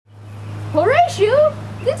Horatio,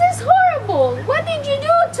 this is horrible. What did you do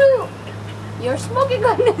to your smoky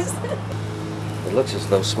goodness? It looks as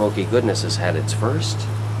though Smoky Goodness has had its first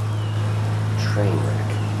train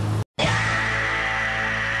wreck.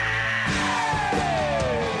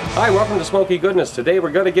 Hi, welcome to Smoky Goodness. Today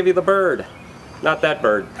we're going to give you the bird. Not that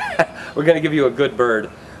bird. We're going to give you a good bird.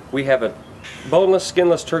 We have a boneless,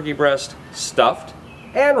 skinless turkey breast stuffed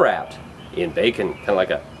and wrapped in bacon, kind of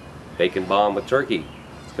like a bacon bomb with turkey.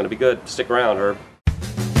 It's going to be good. Stick around, Herb.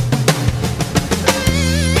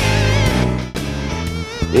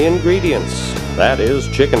 The ingredients. That is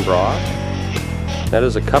chicken broth. That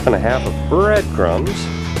is a cup and a half of breadcrumbs.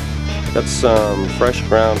 Got some fresh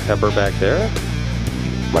ground pepper back there.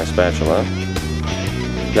 My spatula.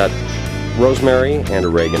 Got rosemary and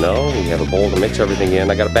oregano. We have a bowl to mix everything in.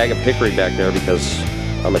 I got a bag of hickory back there because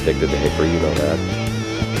I'm addicted to hickory, you know that.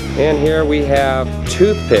 And here we have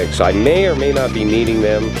toothpicks. I may or may not be needing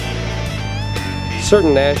them.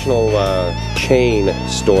 Certain national chain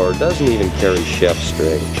store doesn't even carry chef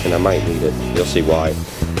string, and I might need it. You'll see why.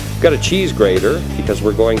 Got a cheese grater because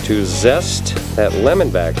we're going to zest that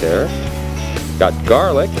lemon back there. Got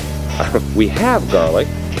garlic. We have garlic.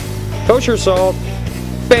 Kosher salt.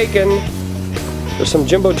 Bacon. There's some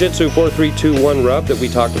Jimbo Jitsu 4321 rub that we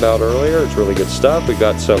talked about earlier. It's really good stuff. We've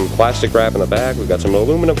got some plastic wrap in the back. We've got some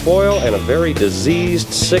aluminum foil and a very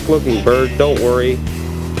diseased, sick-looking bird. Don't worry.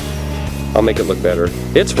 I'll make it look better.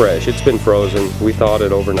 It's fresh. It's been frozen. We thawed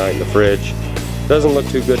it overnight in the fridge. Doesn't look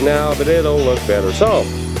too good now, but it'll look better. So,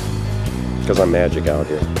 because I'm magic out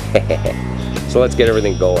here. So let's get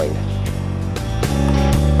everything going.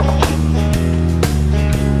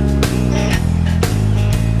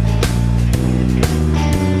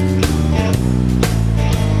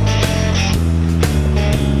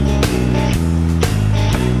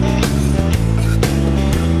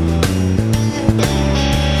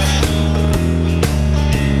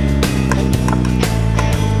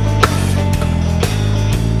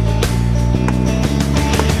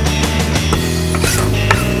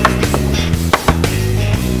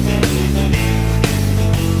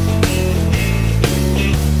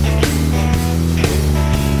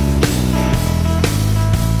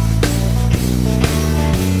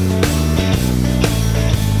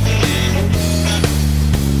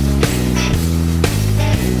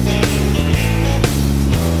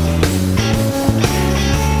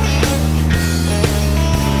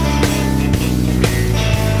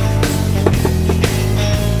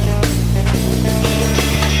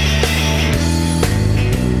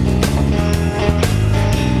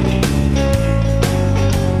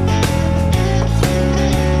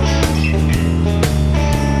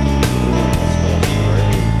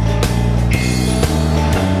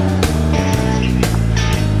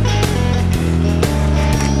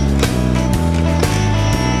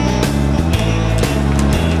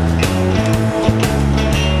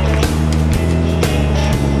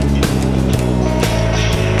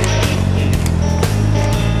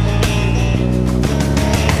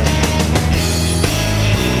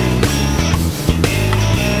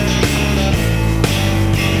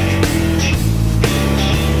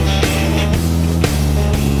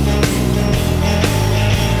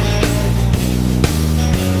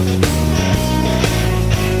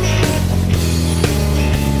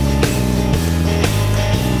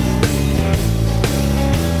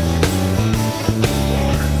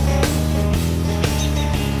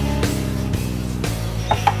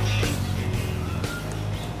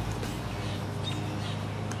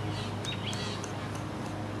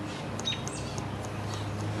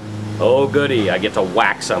 Oh goody, I get to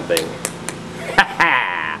whack something. Ha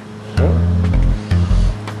ha!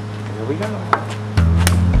 Here we go.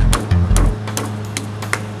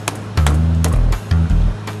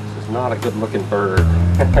 This is not a good looking bird.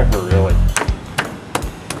 Really.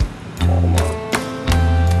 Oh my.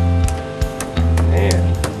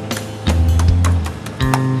 Man.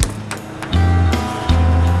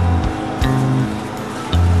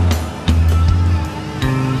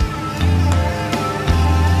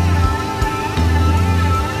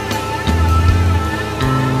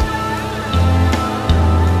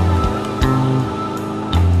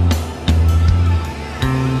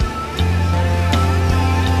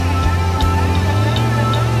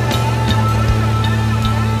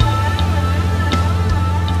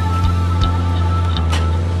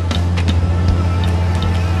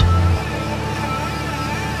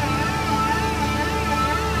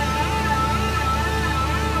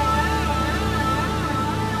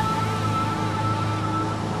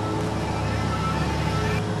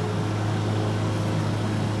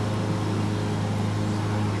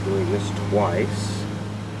 Doing this twice.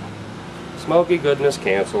 Smoky Goodness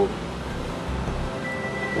canceled.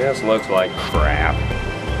 This looks like crap.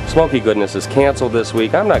 Smoky Goodness is canceled this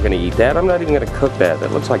week. I'm not going to eat that. I'm not even going to cook that.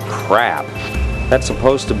 That looks like crap. That's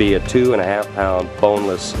supposed to be a 2.5 pound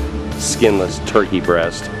boneless, skinless turkey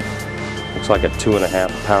breast. Looks like a 2.5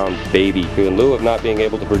 pound baby. In lieu of not being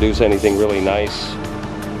able to produce anything really nice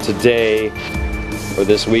today or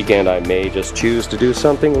this weekend, I may just choose to do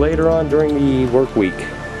something later on during the work week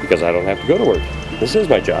because I don't have to go to work. This is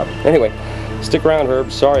my job. Anyway, stick around,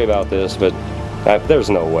 Herb. Sorry about this, but there's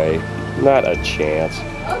no way. Not a chance.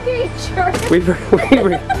 Okay, sure. We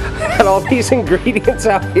had all these ingredients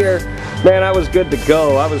out here. Man, I was good to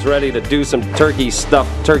go. I was ready to do some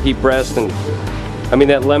stuffed turkey breast, and I mean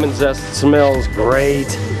that lemon zest smells great.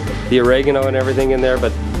 The oregano and everything in there,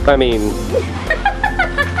 but I mean,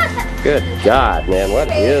 good God, man, what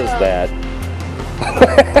is that?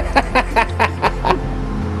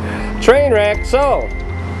 Train wreck. So,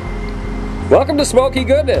 welcome to Smoky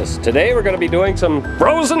Goodness. Today we're going to be doing some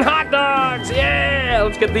frozen hot dogs. Yeah,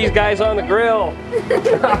 let's get these guys on the grill.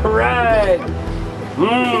 All right.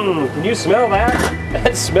 Can you smell that?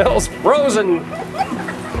 That smells frozen.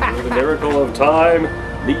 Through the miracle of time,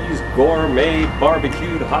 these gourmet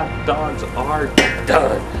barbecued hot dogs are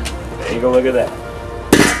done. There you go, look at that.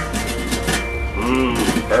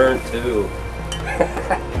 Burnt too.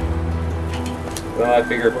 Well, I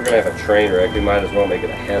figure if we're going to have a train wreck, we might as well make it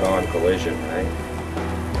a head-on collision, right?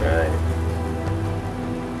 Right.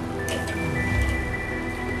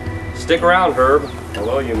 Stick around, Herb,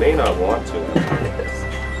 although you may not want to.